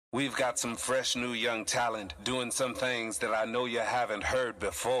We've got some fresh new young talent doing some things that I know you haven't heard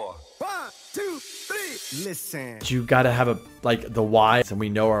before. 1, 2, 3, listen. You got to have the why, and we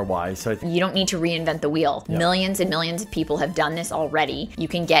know our why. So you don't need to reinvent the wheel. Yep. Millions and millions of people have done this already. You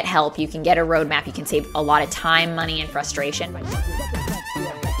can get help. You can get a roadmap. You can save a lot of time, money, and frustration.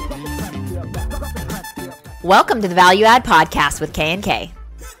 Welcome to the Value Add Podcast with K&K.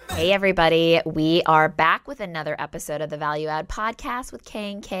 Hey everybody, we are back with another episode of the Value Add Podcast with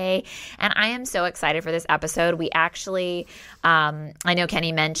K&K, and I am so excited for this episode. We actually, I know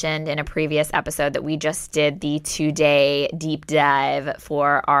Kenny mentioned in a previous episode that we just did the 2-day deep dive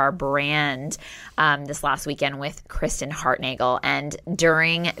for our brand this last weekend with Kristen Hartnagel, and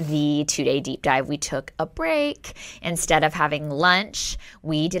during the 2-day deep dive, we took a break. Instead of having lunch,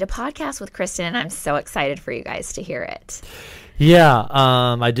 we did a podcast with Kristen, and I'm so excited for you guys to hear it. Yeah,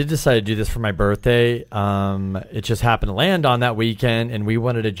 I did decide to do this for my birthday. It just happened to land on that weekend, and we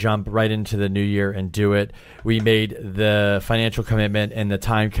wanted to jump right into the new year and do it. We made the financial commitment and the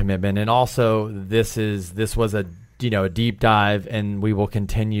time commitment, and also this was a deep dive, and we will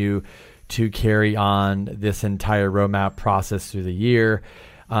continue to carry on this entire roadmap process through the year.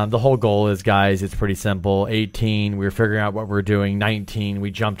 The whole goal is, guys, it's pretty simple. 18, we were figuring out what we're doing. 19,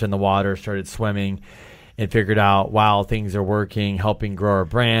 we jumped in the water, started swimming, and figured out, wow, things are working, helping grow our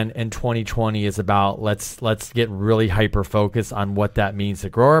brand. And 2020 is about let's get really hyper focused on what that means to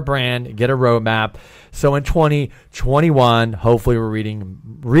grow our brand, get a roadmap. So in 2021, hopefully we're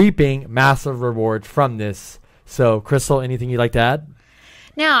reaping massive rewards from this. So Crystal, anything you'd like to add?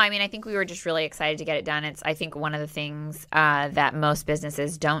 No, I mean, I think we were just really excited to get it done. I think one of the things that most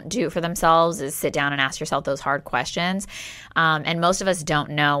businesses don't do for themselves is sit down and ask yourself those hard questions. And most of us don't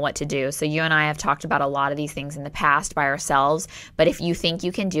know what to do. So you and I have talked about a lot of these things in the past by ourselves. But if you think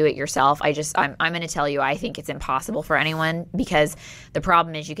you can do it yourself, I'm going to tell you, I think it's impossible for anyone, because the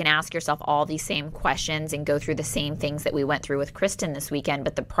problem is you can ask yourself all these same questions and go through the same things that we went through with Kristen this weekend.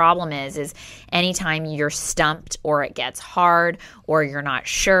 But the problem is anytime you're stumped or it gets hard or you're not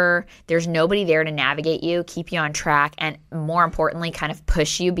sure, there's nobody there to navigate you, keep you on track, and more importantly, kind of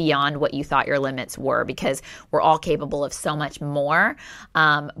push you beyond what you thought your limits were, because we're all capable of so much more.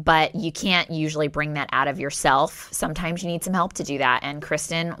 But you can't usually bring that out of yourself. Sometimes you need some help to do that. And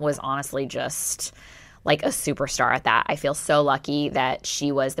Kristen was honestly just like a superstar at that. I feel so lucky that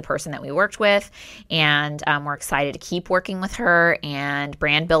she was the person that we worked with, and we're excited to keep working with her and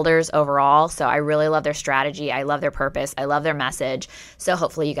brand builders overall. So I really love their strategy. I love their purpose. I love their message. So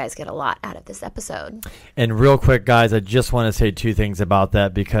hopefully you guys get a lot out of this episode. And real quick, guys, I just want to say two things about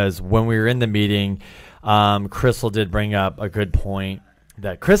that, because when we were in the meeting, Crystal did bring up a good point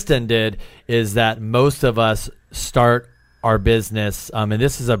that Kristen did, is that most of us start our business, and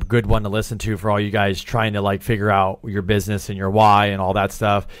this is a good one to listen to for all you guys trying to figure out your business and your why and all that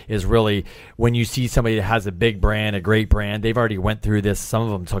stuff, is really when you see somebody that has a big brand, a great brand, they've already went through this. Some of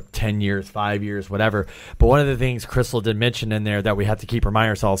them took 10 years, 5 years, whatever. But one of the things Crystal did mention in there that we have to keep reminding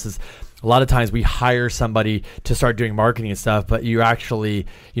ourselves is a lot of times we hire somebody to start doing marketing and stuff, but you actually,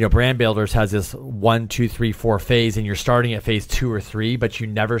 Brand Builders has this 1, 2, 3, 4 phase, and you're starting at phase 2 or 3, but you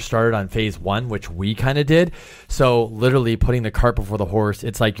never started on phase 1, which we kind of did. So literally putting the cart before the horse,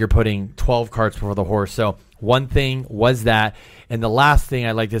 it's like you're putting 12 carts before the horse. So one thing was that. And the last thing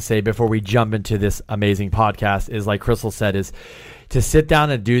I'd like to say before we jump into this amazing podcast is, like Crystal said, is to sit down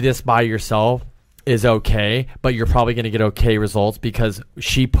and do this by yourself is okay, but you're probably going to get okay results, because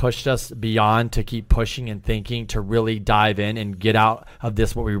she pushed us beyond to keep pushing and thinking to really dive in and get out of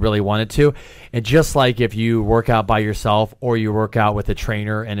this what we really wanted to. And just like if you work out by yourself or you work out with a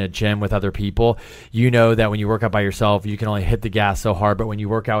trainer in a gym with other people, you know that when you work out by yourself, you can only hit the gas so hard, but when you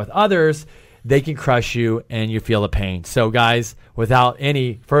work out with others, they can crush you and you feel the pain. So guys, without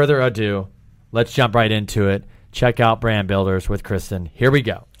any further ado, let's jump right into it. Check out Brand Builders with Kristen. Here we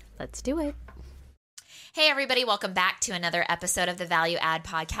go. Let's do it. Hey everybody, welcome back to another episode of the Value Add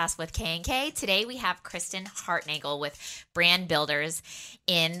Podcast with K&K. Today we have Kristen Hartnagel with Brand Builders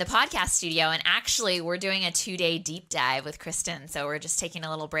in the podcast studio, and actually we're doing a 2-day deep dive with Kristen, so we're just taking a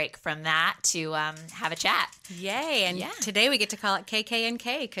little break from that to have a chat. Yay, and today we get to call it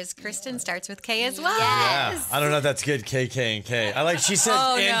KK&K because Kristen starts with K as well. Yes. Yeah, I don't know if that's good, KK&K. She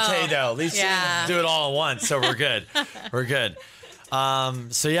said K though. At least she didn't do it all at once, so we're good. We're good.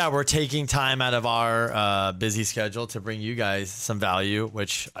 We're taking time out of our busy schedule to bring you guys some value,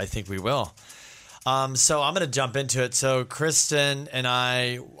 which I think we will. So I'm going to jump into it. So Kristen and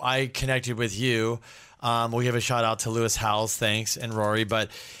I connected with you. We'll give a shout out to Lewis Howes, thanks, and Rory.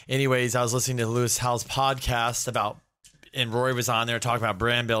 But anyways, I was listening to Lewis Howes' podcast and Rory was on there talking about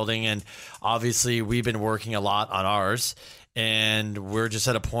brand building. And obviously we've been working a lot on ours. and we're just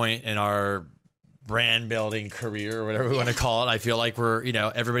at a point in our brand building career or whatever we want to call it. I feel like we're,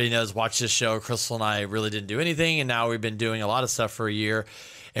 everybody knows, watch this show. Crystal and I really didn't do anything. And now we've been doing a lot of stuff for a year.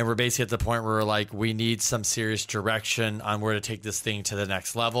 And we're basically at the point where we're like, we need some serious direction on where to take this thing to the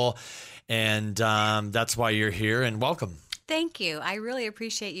next level. And that's why you're here, and welcome. Thank you. I really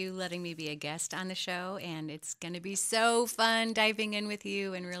appreciate you letting me be a guest on the show, and it's going to be so fun diving in with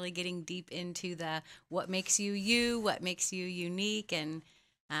you and really getting deep into what makes you you, what makes you unique, and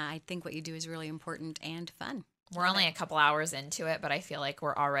I think what you do is really important and fun. We're only a couple hours into it, but I feel like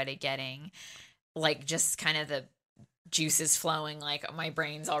we're already getting like just kind of the juices flowing. Like my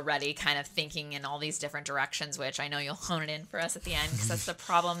brain's already kind of thinking in all these different directions, which I know you'll hone it in for us at the end, because that's the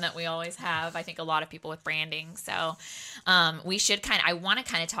problem that we always have. I think a lot of people with branding. So I want to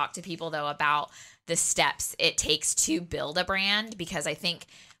kind of talk to people though about the steps it takes to build a brand, because I think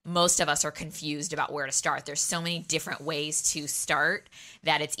most of us are confused about where to start. There's so many different ways to start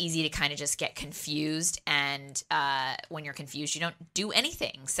that it's easy to kind of just get confused. And when you're confused, you don't do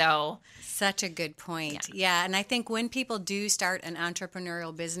anything. So such a good point. Yeah. And I think when people do start an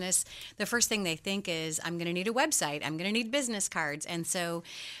entrepreneurial business, the first thing they think is, I'm going to need a website. I'm going to need business cards. And so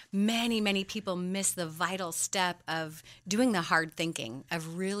many people miss the vital step of doing the hard thinking,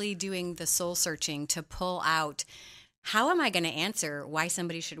 of really doing the soul searching to pull out, how am I going to answer why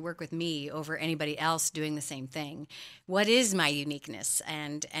somebody should work with me over anybody else doing the same thing? What is my uniqueness?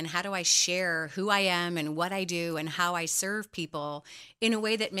 And how do I share who I am and what I do and how I serve people in a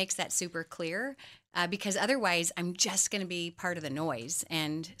way that makes that super clear? Because otherwise, I'm just going to be part of the noise.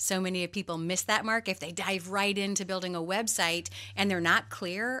 And so many people miss that mark if they dive right into building a website and they're not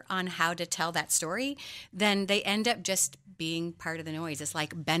clear on how to tell that story, then they end up just being part of the noise. It's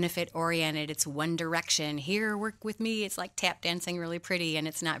like benefit oriented. It's one direction. Here, work with me. It's like tap dancing really pretty, and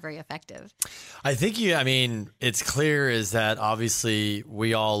it's not very effective. I think it's clear is that obviously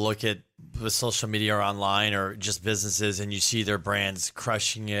we all look at with social media or online or just businesses, and you see their brands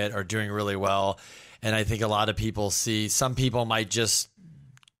crushing it or doing really well. And I think a lot of people see, some people might just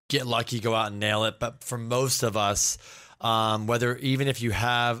get lucky, go out and nail it. But for most of us, whether even if you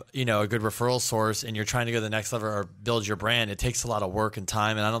have, a good referral source and you're trying to go to the next level or build your brand, it takes a lot of work and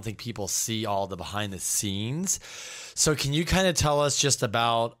time. And I don't think people see all the behind the scenes. So can you kind of tell us just a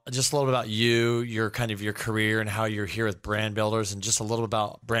little bit about your career and how you're here with Brand Builders, and just a little bit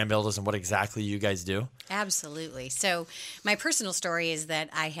about Brand Builders and what exactly you guys do? Absolutely. So my personal story is that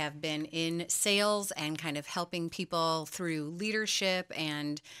I have been in sales and kind of helping people through leadership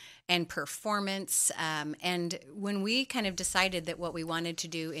and performance. And when we kind of decided that what we wanted to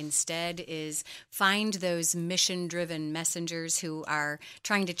do instead is find those mission-driven messengers who are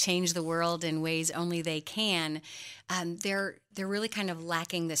trying to change the world in ways only they can, they're really kind of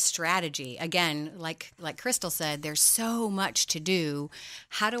lacking the strategy. Again, like Crystal said, there's so much to do.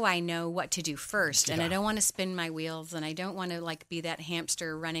 How do I know what to do first? And I don't want to spin my wheels, and I don't want to be that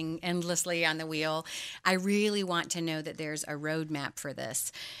hamster running endlessly on the wheel. I really want to know that there's a roadmap for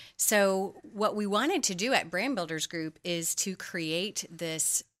this. So what we wanted to do at Brand Builders Group is to create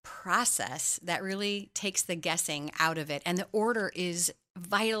this process that really takes the guessing out of it. And the order is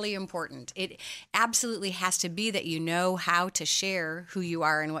vitally important. It absolutely has to be that you know how to share who you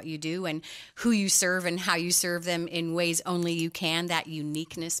are and what you do and who you serve and how you serve them in ways only you can, that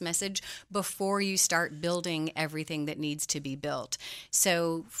uniqueness message, before you start building everything that needs to be built.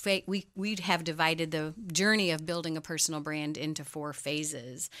 So we have divided the journey of building a personal brand into 4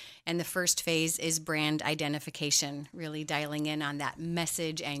 phases. And the first phase is brand identification, really dialing in on that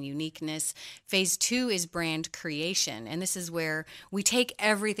message and uniqueness. Phase 2 is brand creation. And this is where we take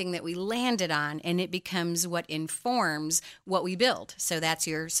everything that we landed on and it becomes what informs what we build. So that's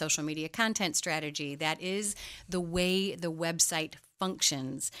your social media content strategy. That is the way the website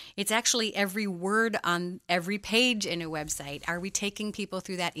functions. It's actually every word on every page in a website. Are we taking people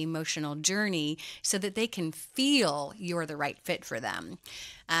through that emotional journey so that they can feel you're the right fit for them?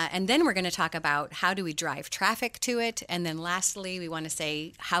 And then we're going to talk about how do we drive traffic to it. And then lastly, we want to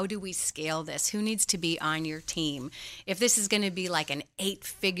say, how do we scale this? Who needs to be on your team? If this is going to be like an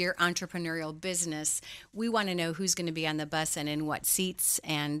 8-figure entrepreneurial business, we want to know who's going to be on the bus and in what seats,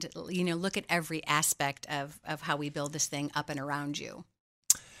 and look at every aspect of how we build this thing up and around you.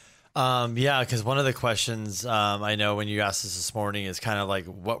 Because one of the questions I know when you asked us this morning is kind of like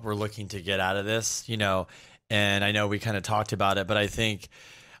what we're looking to get out of this, and I know we kind of talked about it, but I think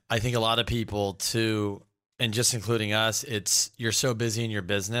a lot of people too, and just including us, it's you're so busy in your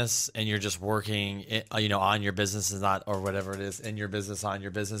business and you're just working, on your business is not, or whatever it is, in your business, on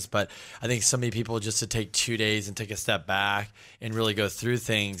your business. But I think so many people just to take 2 days and take a step back and really go through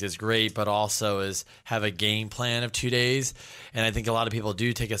things is great, but also is have a game plan of 2 days. And I think a lot of people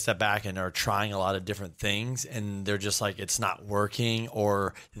do take a step back and are trying a lot of different things, and they're just like, it's not working,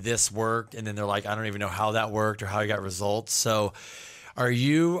 or this worked, and then they're like, I don't even know how that worked or how I got results. So are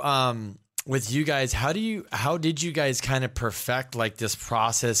you with you guys, how did you guys kind of perfect like this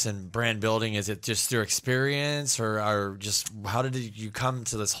process and brand building? Is it just through experience, or just how did you come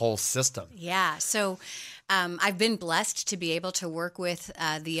to this whole system? Yeah. So I've been blessed to be able to work with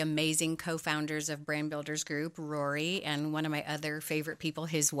the amazing co-founders of Brand Builders Group, Rory, and one of my other favorite people,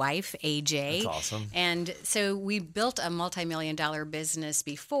 his wife, AJ. That's awesome. And so we built a multi-million-dollar business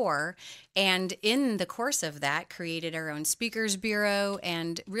before, and in the course of that, created our own speakers bureau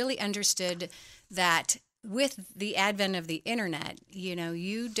and really understood that with the advent of the internet, you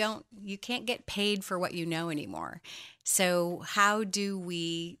can't get paid for what you know anymore. So how do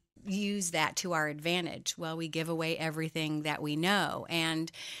we use that to our advantage? Well, we give away everything that we know,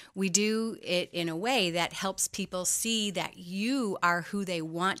 and we do it in a way that helps people see that you are who they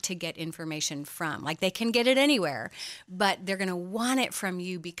want to get information from. Like, they can get it anywhere, but they're going to want it from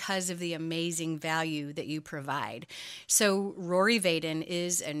you because of the amazing value that you provide. So Rory Vaden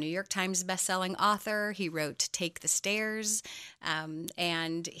is a New York Times bestselling author. He wrote Take the Stairs,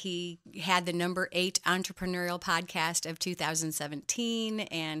 and he had the number 8 entrepreneurial podcast of 2017,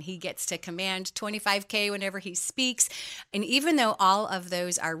 and he gets to command $25K whenever he speaks. And even though all of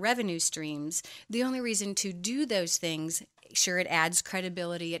those are revenue streams, the only reason to do those things, sure, it adds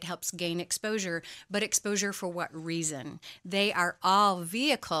credibility, it helps gain exposure, but exposure for what reason? They are all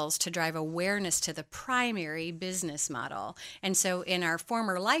vehicles to drive awareness to the primary business model. And so in our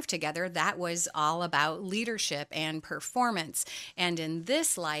former life together, that was all about leadership and performance. And in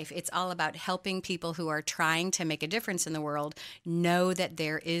this life, it's all about helping people who are trying to make a difference in the world know that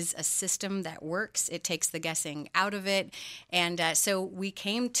there is a system that works. It takes the guessing out of it. And so we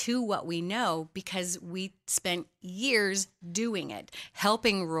came to what we know because we spent years doing it,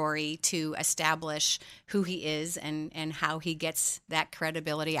 helping Rory to establish who he is and how he gets that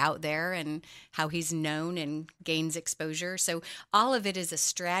credibility out there and how he's known and gains exposure. So all of it is a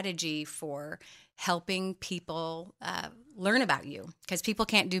strategy for helping people learn about you, because people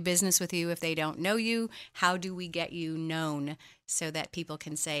can't do business with you if they don't know you. How do we get you known so that people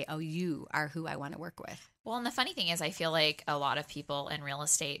can say, oh, you are who I want to work with? Well, and the funny thing is, I feel like a lot of people in real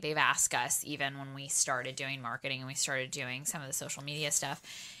estate, they've asked us, even when we started doing marketing and we started doing some of the social media stuff,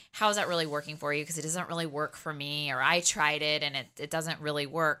 how is that really working for you? Because it doesn't really work for me, or I tried it and it doesn't really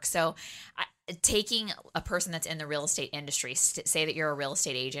work. So taking a person that's in the real estate industry, say that you're a real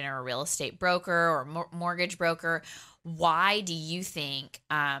estate agent or a real estate broker or mortgage broker, why do you think,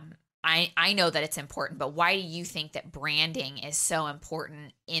 I know that it's important, but why do you think that branding is so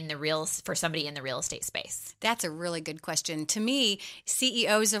important for somebody in the real estate space? That's a really good question. To me,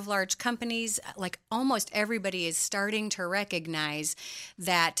 CEOs of large companies, like almost everybody, is starting to recognize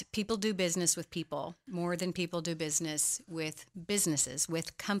that people do business with people more than people do business with businesses,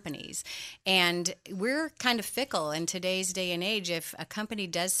 with companies. And we're kind of fickle in today's day and age. If a company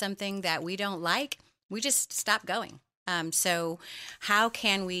does something that we don't like, we just stop going. So how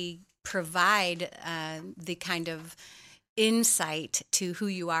can we provide the kind of insight to who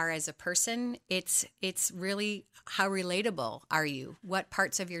you are as a person? It's really, how relatable are you? What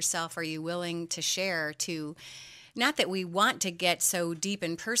parts of yourself are you willing to share to? Not that we want to get so deep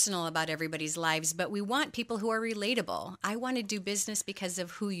and personal about everybody's lives, but we want people who are relatable. I want to do business because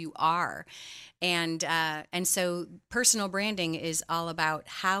of who you are. And so personal branding is all about,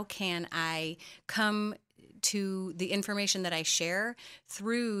 how can I come to the information that I share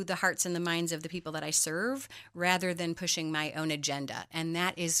through the hearts and the minds of the people that I serve, rather than pushing my own agenda. And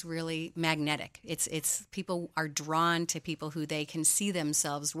that is really magnetic. It's people are drawn to people who they can see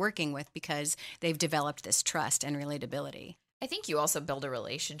themselves working with because they've developed this trust and relatability. I think you also build a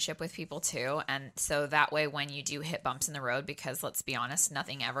relationship with people too. And so that way, when you do hit bumps in the road, because let's be honest,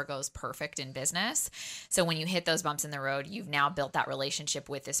 nothing ever goes perfect in business. So when you hit those bumps in the road, you've now built that relationship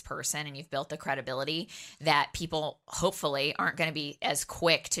with this person, and you've built the credibility that people hopefully aren't going to be as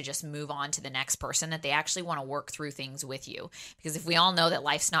quick to just move on to the next person, that they actually want to work through things with you. Because if we all know that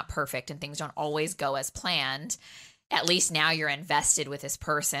life's not perfect and things don't always go as planned, at least now you're invested with this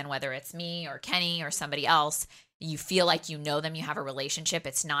person, whether it's me or Kenny or somebody else. You feel like you know them, you have a relationship.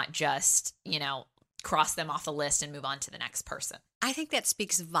 It's not just, cross them off the list and move on to the next person. I think that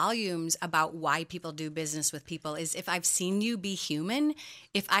speaks volumes about why people do business with people is if I've seen you be human,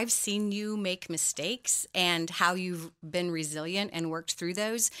 if I've seen you make mistakes and how you've been resilient and worked through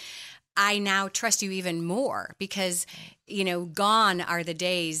those, I now trust you even more because, gone are the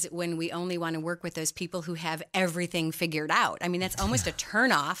days when we only want to work with those people who have everything figured out. I mean, that's almost a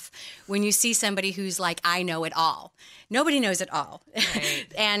turnoff when you see somebody who's like, I know it all. Nobody knows it all. Right.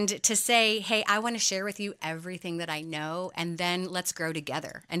 And to say, hey, I want to share with you everything that I know, and then let's grow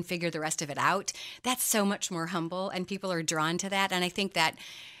together and figure the rest of it out. That's so much more humble, and people are drawn to that. And I think that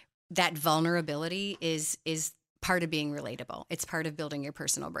vulnerability is part of being relatable. It's part of building your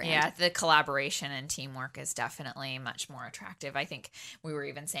personal brand. Yeah, the collaboration and teamwork is definitely much more attractive. I think we were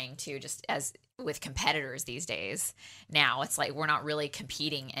even saying too, just as with competitors these days, now it's like we're not really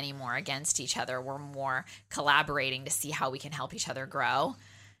competing anymore against each other. We're more collaborating to see how we can help each other grow.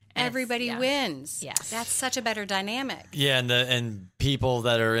 And everybody wins. Yes. That's such a better dynamic. Yeah, and people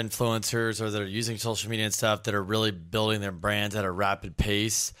that are influencers or that are using social media and stuff that are really building their brands at a rapid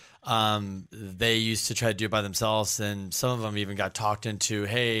pace, they used to try to do it by themselves, and some of them even got talked into,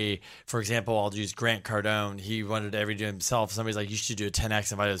 hey, for example, I'll use Grant Cardone. He wanted to do it himself. Somebody's like, you should do a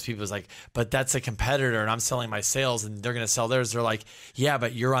 10X, invite those people. It's like, but that's a competitor and I'm selling my sales and they're going to sell theirs. They're like, yeah,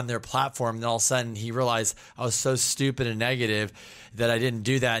 but you're on their platform. And all of a sudden he realized I was so stupid and negative that I didn't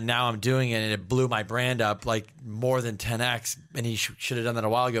do that. Now I'm doing it and it blew my brand up like more than 10X. And he should have done that a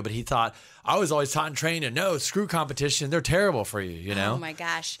while ago, but he thought, I was always taught and trained to no, screw competition. They're terrible for you, Oh my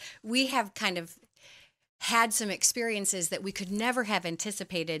gosh. We have kind of had some experiences that we could never have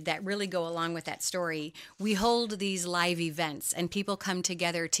anticipated that really go along with that story. We hold these live events and people come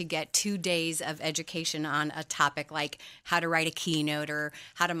together to get 2 days of education on a topic like how to write a keynote or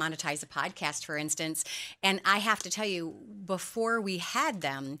how to monetize a podcast, for instance. And I have to tell you, before we had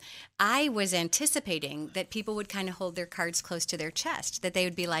them, I was anticipating that people would kind of hold their cards close to their chest, that they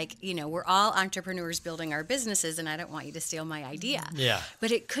would be like, we're all entrepreneurs building our businesses and I don't want you to steal my idea. Yeah. But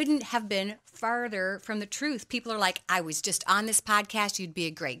it couldn't have been farther from the truth. People are like, I was just on this podcast. You'd be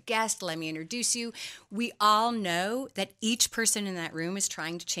a great guest. Let me introduce you. We all know that each person in that room is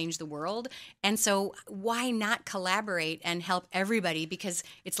trying to change the world. And so why not collaborate and help everybody? Because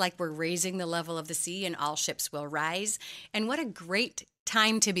it's like we're raising the level of the sea and all ships will rise. And what a great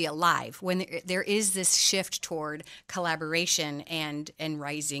time to be alive when there is this shift toward collaboration and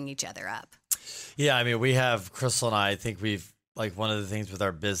rising each other up. Yeah, I mean, we have, Crystal and I think we've, like one of the things with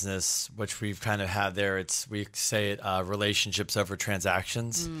our business, which we've kind of had there, we say it, relationships over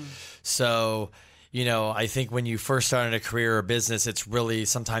transactions. So, I think when you first start in a career or business, it's really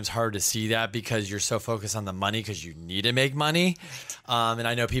sometimes hard to see that because you're so focused on the money because you need to make money. Right. And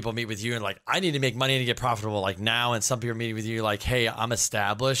I know people meet with you and like, I need to make money to get profitable like now. And some people are meeting with you like, hey, I'm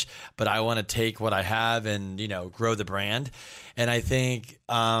established, but I want to take what I have and, grow the brand. And I think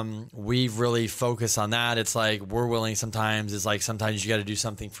we've really focused on that. It's like we're willing sometimes. It's like sometimes you got to do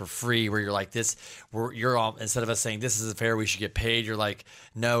something for free where you're like this. You're all, instead of us saying this is fair, we should get paid. You're like,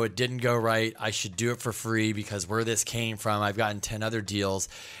 no, it didn't go right. I should do it for free because where this came from, I've gotten 10 other deals.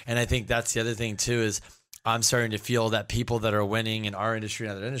 And I think that's the other thing too is I'm starting to feel that people that are winning in our industry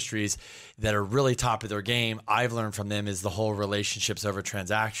and other industries that are really top of their game, I've learned from them is the whole relationships over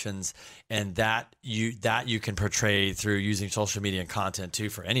transactions, and that you can portray through using social media and content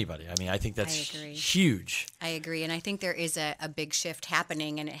too for anybody. I mean, I think that's huge. I agree. And I think there is a big shift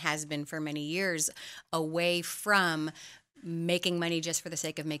happening, and it has been for many years, away from making money just for the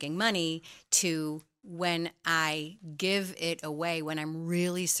sake of making money to when I give it away, when I'm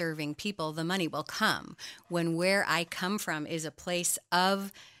really serving people, the money will come. When where I come from is a place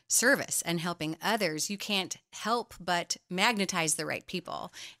of service and helping others, you can't help but magnetize the right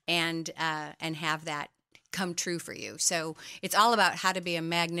people and have that come true for you. So it's all about how to be a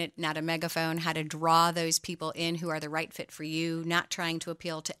magnet, not a megaphone, how to draw those people in who are the right fit for you, not trying to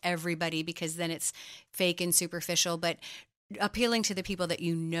appeal to everybody because then it's fake and superficial, but appealing to the people that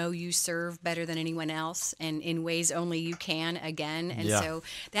you serve better than anyone else and in ways only you can again. And so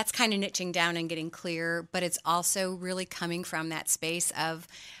that's kind of niching down and getting clear, but it's also really coming from that space of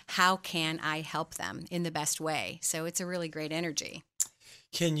how can I help them in the best way? So it's a really great energy.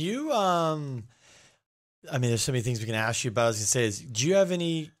 Can you, I mean, there's so many things we can ask you about. I was going to say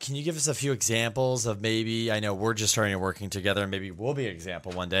is, can you give us a few examples of maybe, I know we're just starting to working together and maybe we'll be an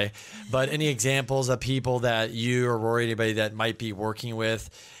example one day, but any examples of people that you or Rory, anybody that might be working with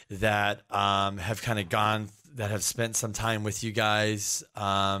that have kind of that have spent some time with you guys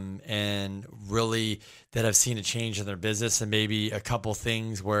and really that have seen a change in their business and maybe a couple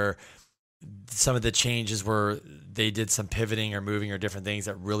things where some of the changes were they did some pivoting or moving or different things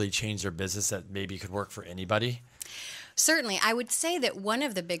that really changed their business that maybe could work for anybody? Certainly. I would say that one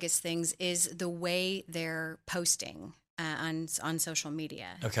of the biggest things is the way they're posting on social media.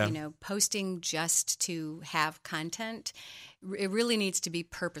 Okay. Posting just to have content, it really needs to be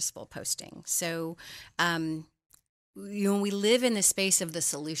purposeful posting. So, we live in the space of the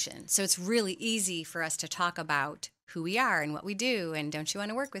solution. So it's really easy for us to talk about who we are and what we do and don't you want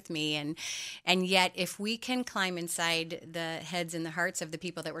to work with me, and yet if we can climb inside the heads and the hearts of the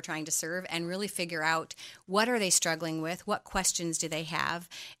people that we're trying to serve and really figure out what are they struggling with, what questions do they have,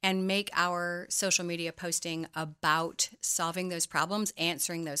 and make our social media posting about solving those problems,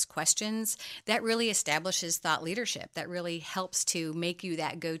 answering those questions, that really establishes thought leadership. That really helps to make you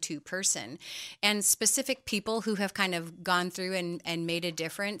that go-to person. And specific people who have kind of gone through and made a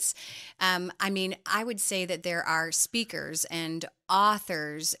difference. I would say that there are speakers and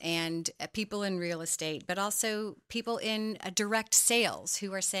authors and people in real estate, but also people in direct sales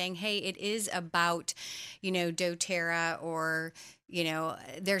who are saying, hey, it is about, doTERRA, or,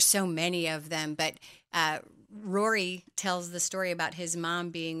 there's so many of them, but Rory tells the story about his mom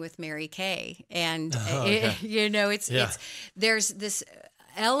being with Mary Kay. And, there's this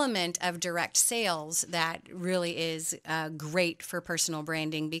element of direct sales that really is great for personal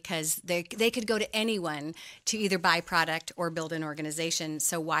branding, because they could go to anyone to either buy product or build an organization.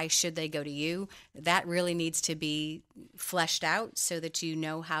 So why should they go to you? That really needs to be fleshed out so that you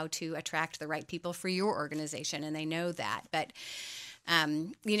know how to attract the right people for your organization, and they know that. But,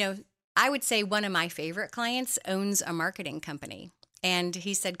 I would say one of my favorite clients owns a marketing company. And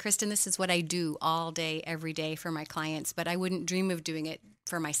he said, Kristen, this is what I do all day, every day for my clients, but I wouldn't dream of doing it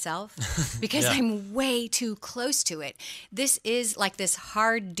for myself because I'm way too close to it. This is like this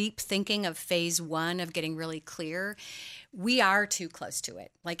hard, deep thinking of phase one of getting really clear. We are too close to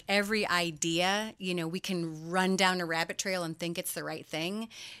it. Like every idea, we can run down a rabbit trail and think it's the right thing,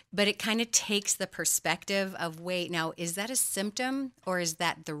 but it kind of takes the perspective of, wait, now, is that a symptom or is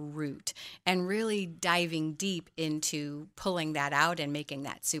that the root? And really diving deep into pulling that out and making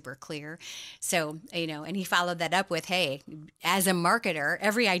that super clear. So, and he followed that up with, hey, as a marketer,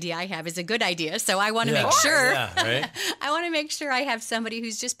 every idea I have is a good idea. So I want to make sure, I want to make sure I have somebody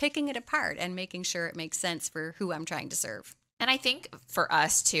who's just picking it apart and making sure it makes sense for who I'm trying to serve. And I think for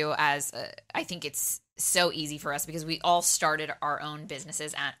us too, I think it's so easy for us because we all started our own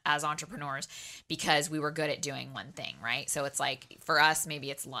businesses as entrepreneurs because we were good at doing one thing, right? So it's like for us,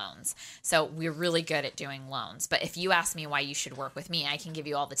 maybe it's loans. So we're really good at doing loans. But if you ask me why you should work with me, I can give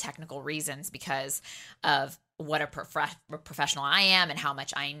you all the technical reasons because of what a professional I am and how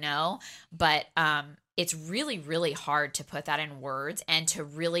much I know. But it's really, really hard to put that in words and to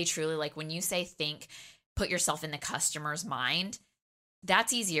really, truly, like when you say put yourself in the customer's mind,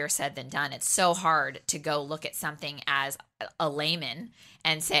 that's easier said than done. It's so hard to go look at something as a layman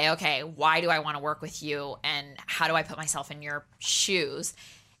and say, okay, why do I want to work with you? And how do I put myself in your shoes?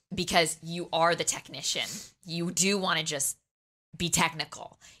 Because you are the technician. You do want to just be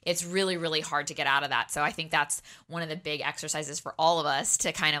technical. It's really, really hard to get out of that. So I think that's one of the big exercises for all of us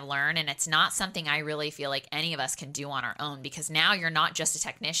to kind of learn. And it's not something I really feel like any of us can do on our own, because now you're not just a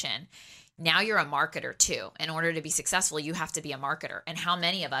technician. Now you're a marketer too. In order to be successful, you have to be a marketer. And how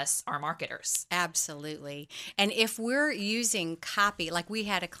many of us are marketers? Absolutely. And if we're using copy, like we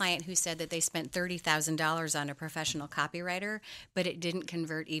had a client who said that they spent $30,000 on a professional copywriter, but it didn't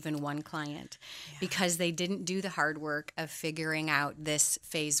convert even one client because they didn't do the hard work of figuring out this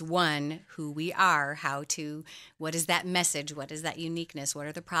phase one, who we are, what is that message? What is that uniqueness? What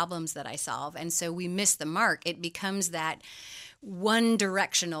are the problems that I solve? And so we miss the mark. It becomes that one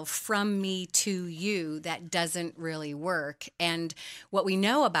directional from me to you that doesn't really work. And what we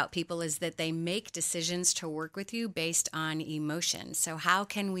know about people is that they make decisions to work with you based on emotion. So how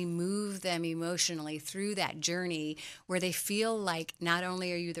can we move them emotionally through that journey where they feel like not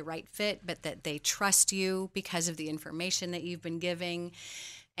only are you the right fit, but that they trust you because of the information that you've been giving.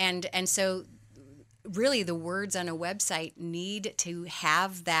 And so really the words on a website need to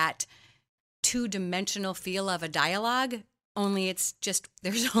have that two-dimensional feel of a dialogue. Only it's just,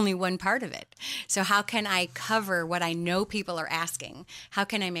 there's only one part of it. So how can I cover what I know people are asking? How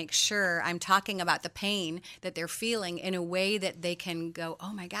can I make sure I'm talking about the pain that they're feeling in a way that they can go,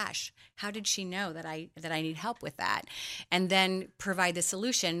 oh my gosh, how did she know that I need help with that? And then provide the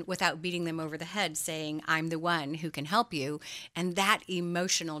solution without beating them over the head saying, I'm the one who can help you. And that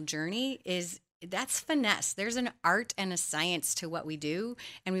emotional journey is that's finesse. There's an art and a science to what we do.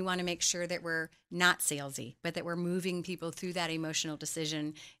 And we want to make sure that we're not salesy, but that we're moving people through that emotional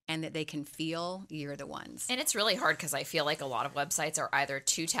decision and that they can feel you're the ones. And it's really hard because I feel like a lot of websites are either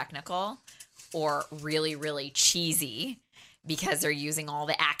too technical or really, really cheesy because they're using all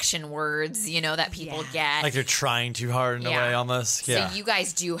the action words, that people get. Like they're trying too hard in a way almost. Yeah. So you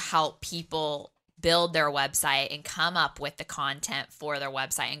guys do help people build their website and come up with the content for their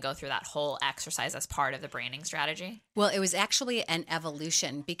website and go through that whole exercise as part of the branding strategy? Well, it was actually an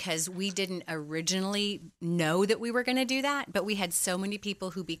evolution because we didn't originally know that we were going to do that, but we had so many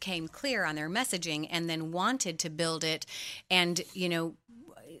people who became clear on their messaging and then wanted to build it. And,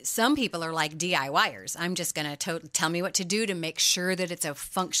 some people are like DIYers. I'm just going to tell me what to do to make sure that it's a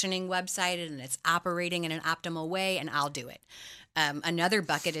functioning website and it's operating in an optimal way, and I'll do it. Another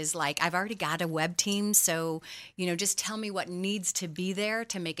bucket is like, I've already got a web team, so, just tell me what needs to be there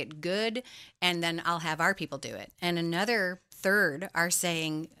to make it good, and then I'll have our people do it. And another third are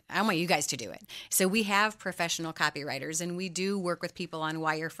saying, I want you guys to do it. So we have professional copywriters, and we do work with people on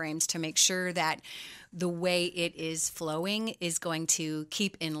wireframes to make sure that the way it is flowing is going to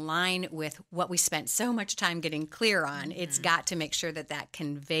keep in line with what we spent so much time getting clear on. Mm-hmm. It's got to make sure that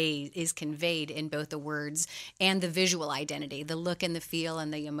is conveyed in both the words and the visual identity, the look and the feel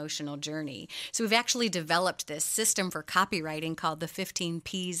and the emotional journey. So we've actually developed this system for copywriting called the 15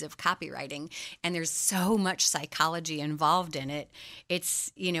 P's of copywriting, and there's so much psychology involved in it.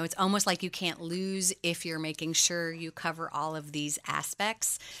 It's almost like you can't lose if you're making sure you cover all of these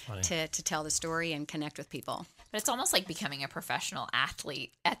aspects to tell the story and connect with people. But it's almost like becoming a professional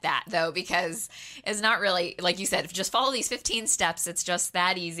athlete at that, though, because it's not really, like you said, just follow these 15 steps. It's just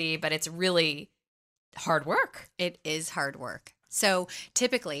that easy, but it's really hard work. It is hard work. So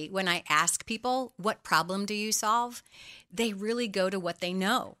typically when I ask people, what problem do you solve? They really go to what they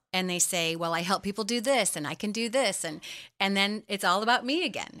know. And they say, well, I help people do this and I can do this. And then it's all about me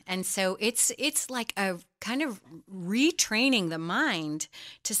again. And so it's like a kind of retraining the mind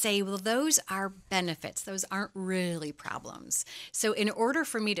to say, well, those are benefits. Those aren't really problems. So in order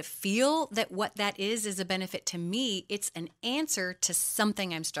for me to feel that what that is a benefit to me, it's an answer to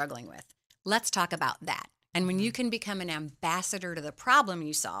something I'm struggling with. Let's talk about that. And when you can become an ambassador to the problem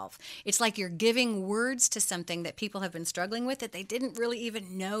you solve, it's like you're giving words to something that people have been struggling with that they didn't really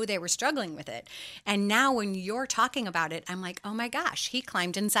even know they were struggling with it. And now when you're talking about it, I'm like, oh my gosh, he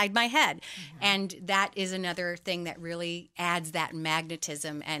climbed inside my head. Mm-hmm. And that is another thing that really adds that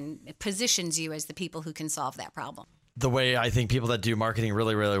magnetism and positions you as the people who can solve that problem. The way I think people that do marketing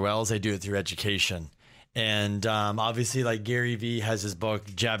really, really well is they do it through education. And obviously, like Gary Vee has his book,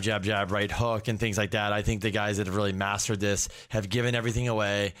 Jab, Jab, Jab, Right Hook, and things like that. I think the guys that have really mastered this have given everything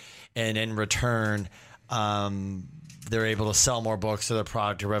away. And in return, they're able to sell more books or their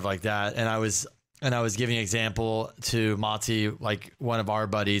product or whatever like that. And I was giving an example to Mati, like one of our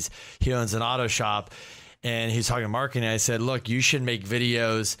buddies. He owns an auto shop. And he's talking marketing. I said, look, you should make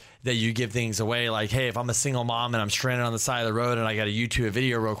videos that you give things away. Like, hey, if I'm a single mom and I'm stranded on the side of the road and I got to YouTube a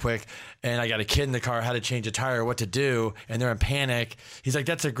video real quick and I got a kid in the car, how to change a tire, what to do, and they're in panic. He's like,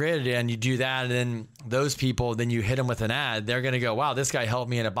 that's a great idea. And you do that. And then those people, then you hit them with an ad. They're going to go, wow, this guy helped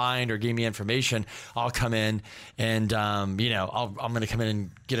me in a bind or gave me information. I'll come in and, I'm going to come in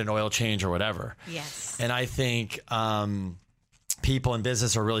and get an oil change or whatever. Yes. And I think, people in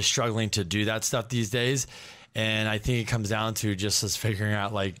business are really struggling to do that stuff these days. And I think it comes down to just us figuring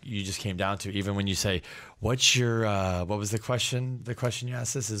out, like you just came down to, even when you say, what's your, what was the question? The question you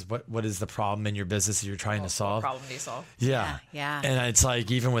asked us is what is the problem in your business that you're trying to solve? What problem do you solve? Yeah. And it's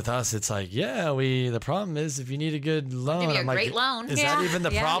like, even with us, it's like, the problem is if you need a good loan. Maybe a I'm great like, loan. Is that even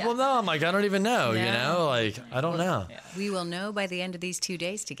the problem though? I'm like, I don't even know, I don't know. Yeah. We will know by the end of these 2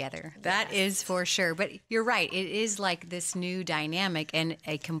 days together. That is for sure. But you're right. It is like this new dynamic and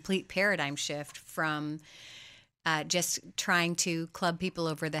a complete paradigm shift from just trying to club people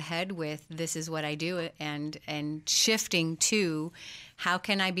over the head with this is what I do and shifting to how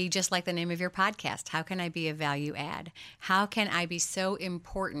can I be just like the name of your podcast? How can I be a value add? How can I be so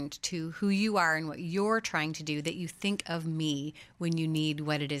important to who you are and what you're trying to do that you think of me when you need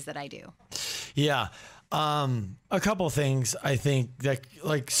what it is that I do? Yeah. A couple of things I think that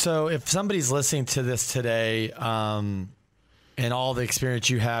so if somebody's listening to this today, and all the experience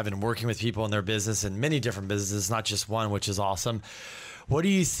you have in working with people in their business and many different businesses, not just one, which is awesome. What do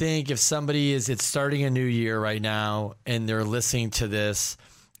you think if somebody it's starting a new year right now and they're listening to this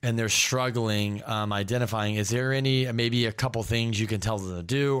and they're struggling, identifying, is there maybe a couple things you can tell them to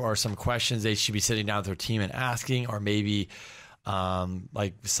do or some questions they should be sitting down with their team and asking, or maybe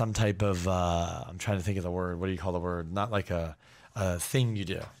like some type of, I'm trying to think of the word. What do you call the word? Not like a thing you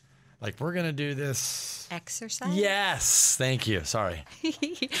do. Like, we're going to do this Exercise? Yes. Thank you. Sorry.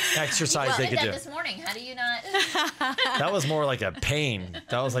 Exercise Well, they I could did do. that this morning. How do you not? That was more like a pain.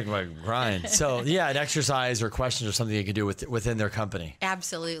 That was like my grind. So yeah, an exercise or questions or something you could do within their company.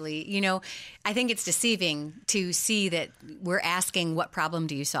 Absolutely. You know, I think it's deceiving to see that we're asking what problem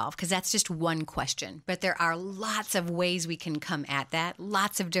do you solve? Because that's just one question. But there are lots of ways we can come at that,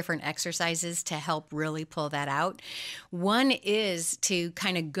 lots of different exercises to help really pull that out. One is to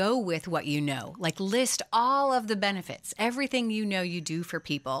kind of go with what you know, like list all of the benefits, everything you know you do for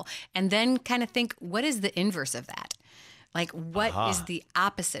people, and then kind of think, what is the inverse of that? Like, what is the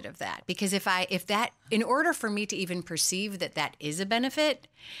opposite of that? Because if that, in order for me to even perceive that that is a benefit,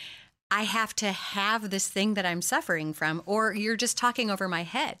 I have to have this thing that I'm suffering from, or you're just talking over my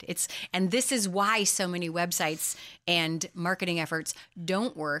head. And this is why so many websites and marketing efforts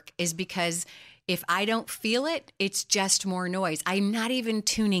don't work, is because if I don't feel it, it's just more noise. I'm not even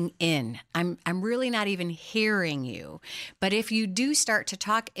tuning in. I'm really not even hearing you. But if you do start to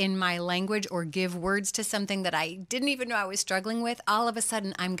talk in my language or give words to something that I didn't even know I was struggling with, all of a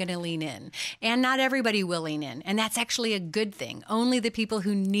sudden I'm going to lean in. And not everybody will lean in. And that's actually a good thing. Only the people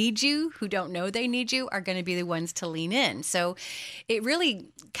who need you, who don't know they need you, are going to be the ones to lean in. So it really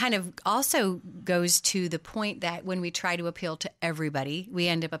kind of also goes to the point that when we try to appeal to everybody, we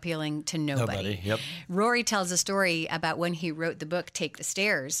end up appealing to nobody. Yep. Rory tells a story about when he wrote the book Take the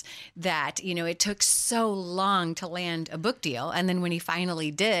Stairs, that, you know, it took so long to land a book deal. And then when he finally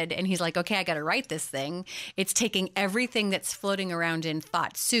did, and he's like, okay, I got to write this thing, it's taking everything that's floating around in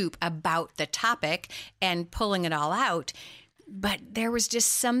thought soup about the topic and pulling it all out. But there was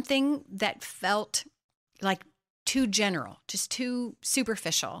just something that felt like too general, just too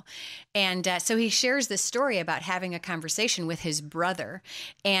superficial. And so he shares this story about having a conversation with his brother.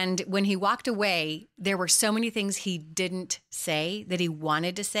 And when he walked away, there were so many things he didn't say that he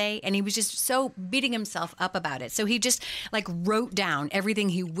wanted to say. And he was just so beating himself up about it. So he just like wrote down everything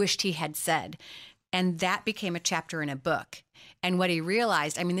he wished he had said. And that became a chapter in a book. And what he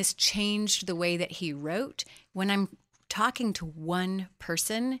realized, I mean, this changed the way that he wrote. When I'm talking to one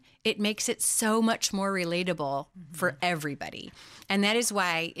person, it makes it so much more relatable for everybody. And that is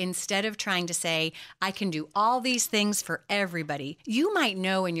why, instead of trying to say, I can do all these things for everybody, you might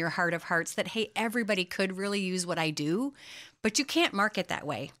know in your heart of hearts that, hey, everybody could really use what I do, but you can't market that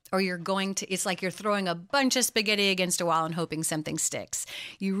way, or you're going to, it's like you're throwing a bunch of spaghetti against a wall and hoping something sticks.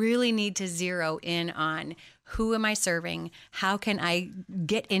 You really need to zero in on, who am I serving? How can I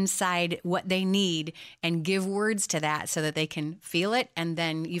get inside what they need and give words to that so that they can feel it? And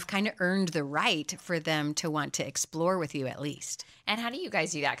then you've kind of earned the right for them to want to explore with you at least. And how do you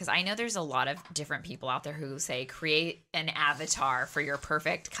guys do that? Because I know there's a lot of different people out there who say create an avatar for your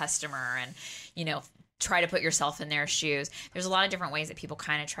perfect customer and, you know, try to put yourself in their shoes. There's a lot of different ways that people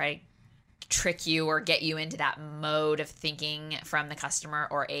kind of try to trick you or get you into that mode of thinking from the customer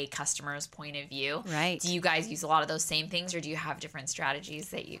or a customer's point of view. Right. Do you guys use a lot of those same things, or do you have different strategies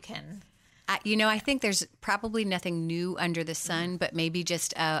that you can? You know, I think there's probably nothing new under the sun, but maybe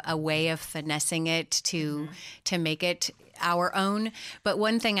just a way of finessing it to make it our own. But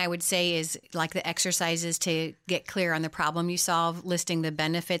one thing I would say is, like, the exercises to get clear on the problem you solve, listing the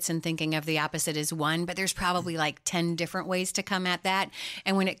benefits and thinking of the opposite as one, but there's probably like 10 different ways to come at that.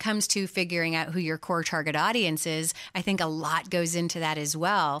 And when it comes to figuring out who your core target audience is, I think a lot goes into that as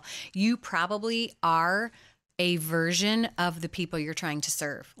well. You probably are a version of the people you're trying to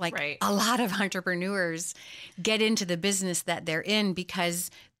serve. Like, right. A lot of entrepreneurs get into the business that they're in because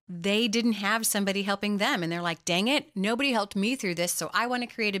they didn't have somebody helping them. And they're like, dang it, nobody helped me through this. So I want to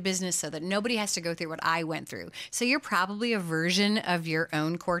create a business so that nobody has to go through what I went through. So you're probably a version of your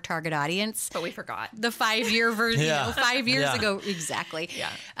own core target audience. But we forgot. The 5-year version, Yeah. 5 years Yeah. ago. Exactly.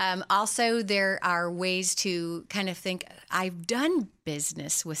 Yeah. Also, there are ways to kind of think, I've done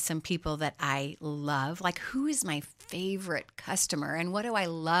business with some people that I love. Like, who is my favorite customer and what do I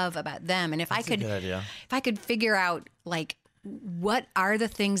love about them? And if That's a good idea. if I could figure out, like, what are the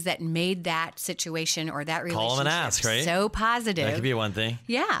things that made that situation or that relationship Call them and ask, right? so positive? That could be one thing.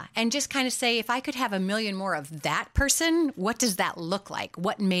 Yeah. And just kind of say, if I could have 1 million more of that person, what does that look like?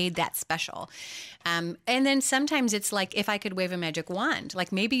 What made that special? And then sometimes it's like, if I could wave a magic wand,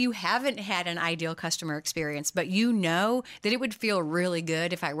 like maybe you haven't had an ideal customer experience, but you know that it would feel really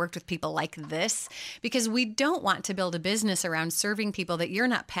good if I worked with people like this, because we don't want to build a business around serving people that you're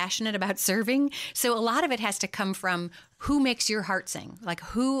not passionate about serving. So a lot of it has to come from, who makes your heart sing? Like,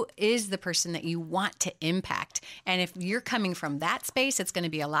 who is the person that you want to impact? And if you're coming from that space, it's going to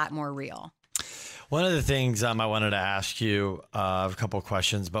be a lot more real. One of the things I wanted to ask you, I have a couple of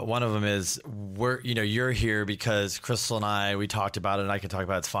questions, but one of them is, you're here because Crystal and I, we talked about it, and I can talk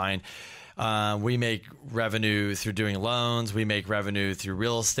about it, it's fine. We make revenue through doing loans. We make revenue through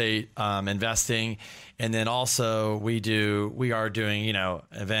real estate investing. And then also we are doing,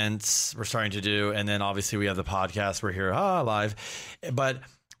 events we're starting to do. And then obviously we have the podcast. We're here live. But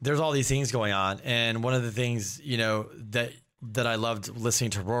there's all these things going on. And one of the things, that I loved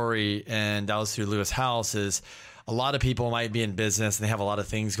listening to Rory, and that was through Lewis House, is a lot of people might be in business and they have a lot of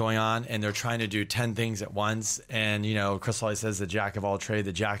things going on and they're trying to do 10 things at once. And, Crystal always says the jack of all trade,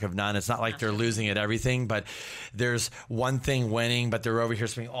 the jack of none. It's not like they're losing at everything, but there's one thing winning, but they're over here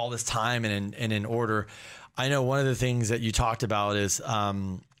spending all this time and in order. I know one of the things that you talked about is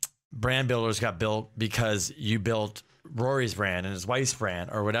Brand Builders got built because you built Rory's brand and his wife's brand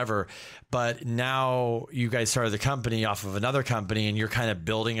or whatever. But now you guys started the company off of another company and you're kind of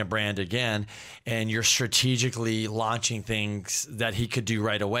building a brand again, and you're strategically launching things that he could do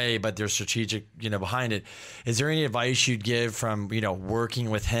right away, but there's strategic, behind it. Is there any advice you'd give from,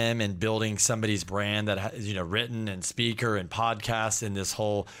 working with him and building somebody's brand that is, written and speaker and podcast and this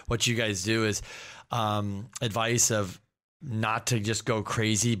whole, what you guys do is advice of not to just go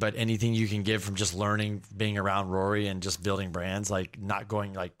crazy, but anything you can give from just learning, being around Rory and just building brands, like not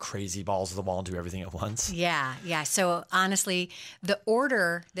going like crazy balls to the wall and do everything at once? Yeah. So honestly, the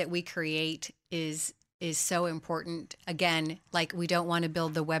order that we create is so important. Again, like we don't want to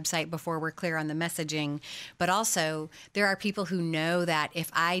build the website before we're clear on the messaging, but also there are people who know that if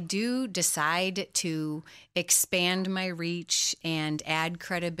I do decide to expand my reach and add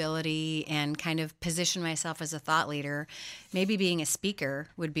credibility and kind of position myself as a thought leader, maybe being a speaker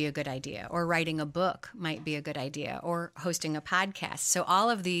would be a good idea, or writing a book might be a good idea, or hosting a podcast. So all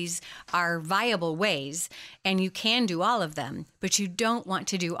of these are viable ways, and you can do all of them, but you don't want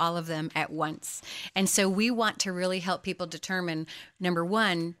to do all of them at once. And so we want to really help people determine, number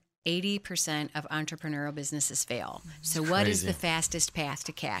one, 80% of entrepreneurial businesses fail. So what is the fastest path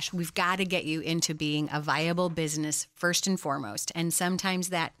to cash? We've got to get you into being a viable business first and foremost. And sometimes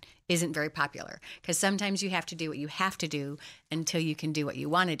that isn't very popular, because sometimes you have to do what you have to do until you can do what you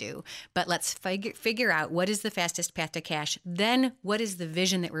want to do. But let's figure out what is the fastest path to cash. Then what is the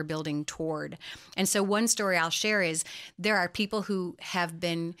vision that we're building toward? And so one story I'll share is there are people who have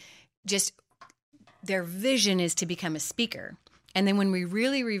been their vision is to become a speaker. And then when we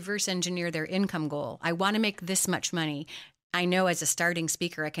really reverse engineer their income goal, I want to make this much money. I know as a starting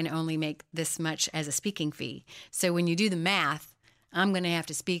speaker, I can only make this much as a speaking fee. So when you do the math, I'm going to have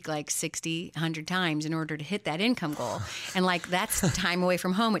to speak like 60, 100 times in order to hit that income goal. And like that's time away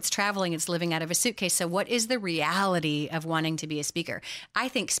from home. It's traveling. It's living out of a suitcase. So what is the reality of wanting to be a speaker? I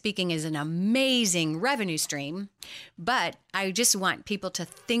think speaking is an amazing revenue stream, but I just want people to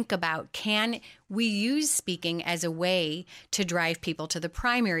think about, can we use speaking as a way to drive people to the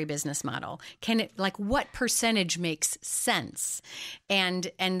primary business model? Can it, like, what percentage makes sense?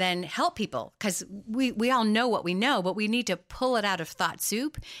 And then help people, because we all know what we know, but we need to pull it out of thought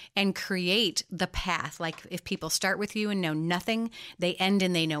soup and create the path. Like if people start with you and know nothing, they end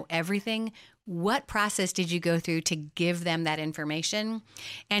and they know everything. What process did you go through to give them that information?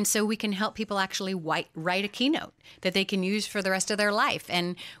 And so we can help people actually write a keynote that they can use for the rest of their life.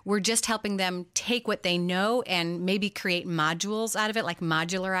 And we're just helping them take what they know and maybe create modules out of it, like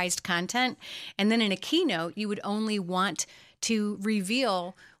modularized content. And then in a keynote, you would only want to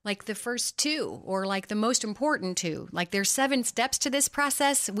reveal like the first two, or like the most important two. Like there's 7 steps to this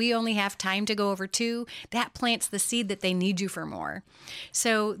process. We only have time to go over 2. That plants the seed that they need you for more.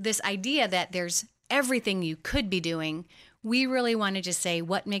 So this idea that there's everything you could be doing, we really want to just say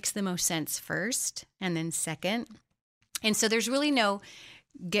what makes the most sense first and then second. And so there's really no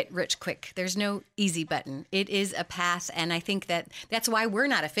get rich quick. There's no easy button. It is a path. And I think that's why we're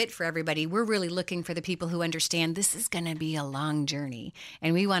not a fit for everybody. We're really looking for the people who understand this is going to be a long journey.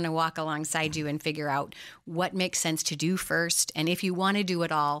 And we want to walk alongside you and figure out what makes sense to do first. And if you want to do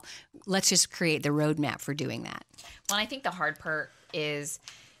it all, let's just create the roadmap for doing that. Well, I think the hard part is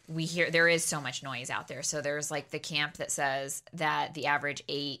we hear there is so much noise out there. So there's like the camp that says that the average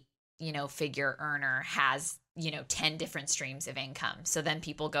 8-figure earner has 10 different streams of income. So then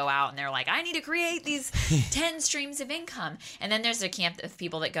people go out and they're like, I need to create these 10 streams of income. And then there's a camp of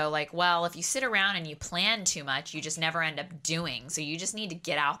people that go like, well, if you sit around and you plan too much, you just never end up doing. So you just need to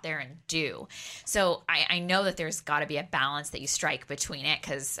get out there and do. So I know that there's got to be a balance that you strike between it,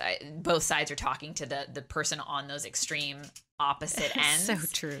 because both sides are talking to the person on those extreme opposite ends. So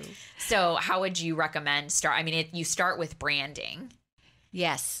true. So how would you recommend you start with branding.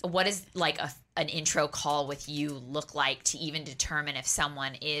 Yes. What is like an intro call with you look like to even determine if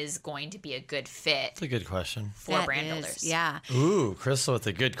someone is going to be a good fit That's a good question. for That brand is, builders? Yeah. Ooh, Crystal with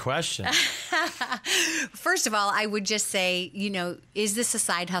a good question. First of all, I would just say, is this a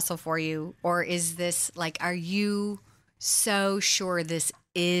side hustle for you? Or is this like, are you so sure this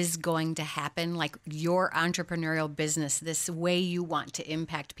is going to happen? Like your entrepreneurial business, this way you want to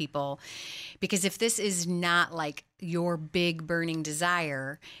impact people? Because if this is not like your big burning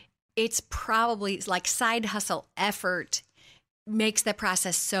desire, it's probably like side hustle effort makes the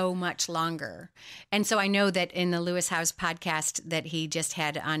process so much longer. And so I know that in the Lewis House podcast that he just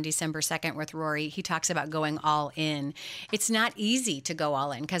had on December 2nd with Rory, he talks about going all in. It's not easy to go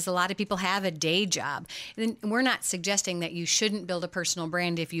all in because a lot of people have a day job. And we're not suggesting that you shouldn't build a personal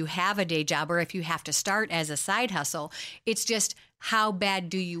brand if you have a day job or if you have to start as a side hustle. It's just, how bad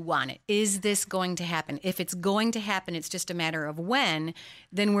do you want it? Is this going to happen? If it's going to happen, it's just a matter of when,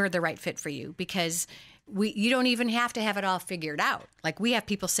 then we're the right fit for you, because you don't even have to have it all figured out. Like we have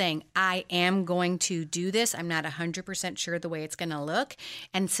people saying, I am going to do this. I'm not 100% sure the way it's going to look.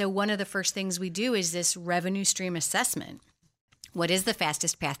 And so one of the first things we do is this revenue stream assessment. What is the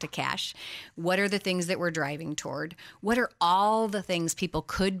fastest path to cash? What are the things that we're driving toward? What are all the things people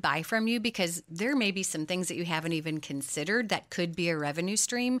could buy from you? Because there may be some things that you haven't even considered that could be a revenue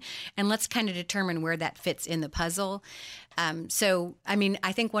stream. And let's kind of determine where that fits in the puzzle.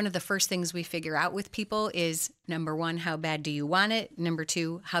 I think one of the first things we figure out with people is, number one, how bad do you want it? Number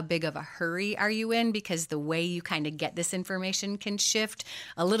two, how big of a hurry are you in? Because the way you kind of get this information can shift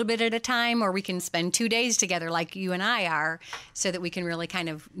a little bit at a time, or we can spend 2 days together like you and I are, so that we can really kind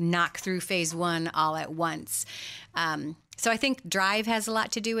of knock through phase one all at once. So I think drive has a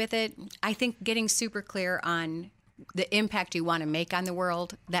lot to do with it. I think getting super clear on the impact you want to make on the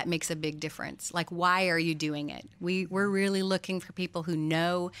world, that makes a big difference. Like, why are you doing it? We're really looking for people who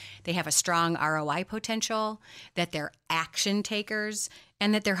know they have a strong ROI potential, that they're action takers,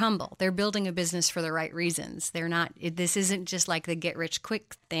 and that they're humble. They're building a business for the right reasons. This isn't just like the get rich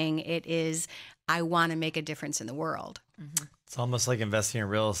quick thing. It is, I want to make a difference in the world. Mm-hmm. It's almost like investing in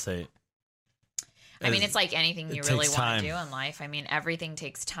real estate. It's like anything you really takes want time. to do in life. Everything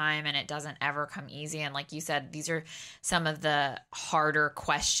takes time and it doesn't ever come easy. And like you said, these are some of the harder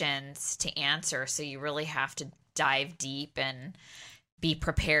questions to answer. So you really have to dive deep and be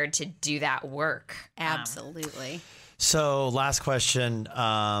prepared to do that work. Absolutely. So last question,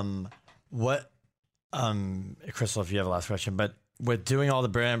 Crystal, if you have a last question, but with doing all the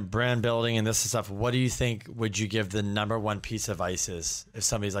brand building and this stuff, what do you think would you give the number one piece of advice is? If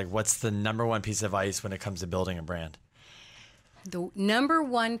somebody's like, what's the number one piece of advice when it comes to building a brand? The number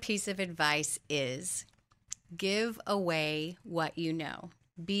one piece of advice is give away what you know.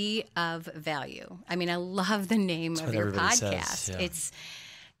 Be of value. I love the name of your podcast. Says, yeah.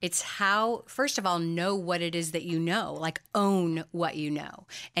 It's how, first of all, know what it is that you know, like own what you know.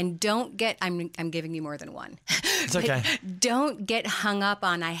 And don't get, I'm giving you more than one. It's okay. Don't get hung up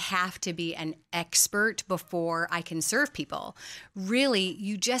on, I have to be an expert before I can serve people. Really,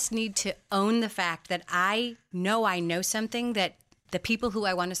 you just need to own the fact that I know something that the people who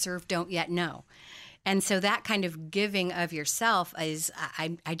I want to serve don't yet know. And so that kind of giving of yourself is,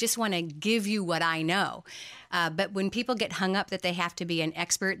 I just want to give you what I know. But when people get hung up that they have to be an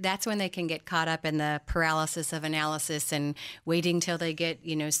expert, that's when they can get caught up in the paralysis of analysis and waiting till they get,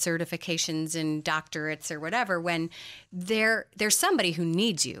 certifications and doctorates or whatever, when there's somebody who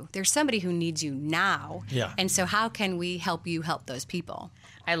needs you. There's somebody who needs you now. Yeah. And so how can we help you help those people?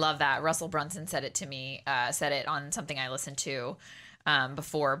 I love that. Russell Brunson said it to me, said it on something I listened to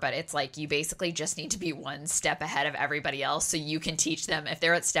before, but it's like you basically just need to be one step ahead of everybody else so you can teach them. If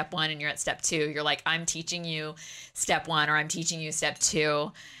they're at step one and you're at step two, you're like, I'm teaching you step one or I'm teaching you step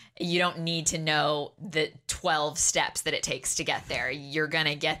two. You don't need to know the 12 steps that it takes to get there. You're going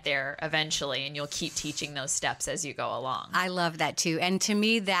to get there eventually, and you'll keep teaching those steps as you go along. I love that too. And to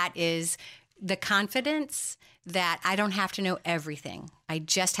me, that is the confidence that I don't have to know everything. I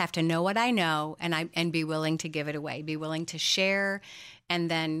just have to know what I know and be willing to give it away, be willing to share, and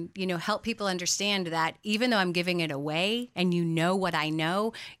then, help people understand that even though I'm giving it away and you know what I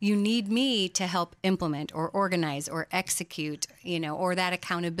know, you need me to help implement or organize or execute, or that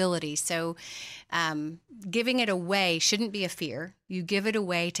accountability. So giving it away shouldn't be a fear. You give it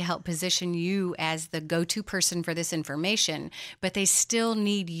away to help position you as the go-to person for this information, but they still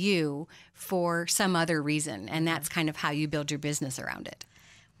need you for some other reason. And that's kind of how you build your business around it.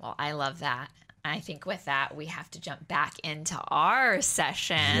 Well, I love that. I think with that, we have to jump back into our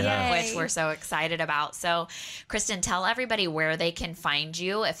session, which we're so excited about. So, Kristen, tell everybody where they can find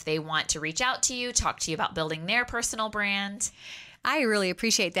you if they want to reach out to you, talk to you about building their personal brand. I really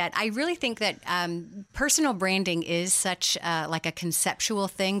appreciate that. I really think that personal branding is such like a conceptual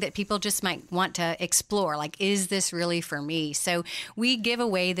thing that people just might want to explore. Like, is this really for me? So we give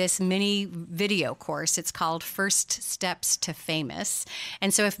away this mini video course. It's called First Steps to Famous.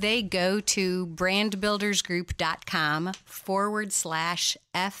 And so if they go to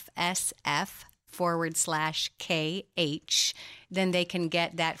brandbuildersgroup.com/FSF/KH, then they can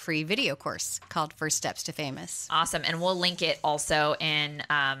get that free video course called First Steps to Famous. Awesome. And we'll link it also in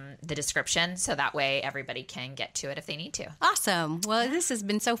the description, so that way everybody can get to it if they need to. Awesome. Well, this has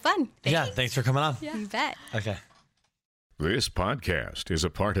been so fun. Thanks for coming on. Yeah. You bet. Okay. This podcast is a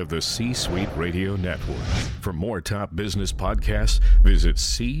part of the C-Suite Radio Network. For more top business podcasts, visit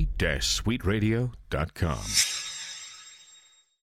c-suiteradio.com.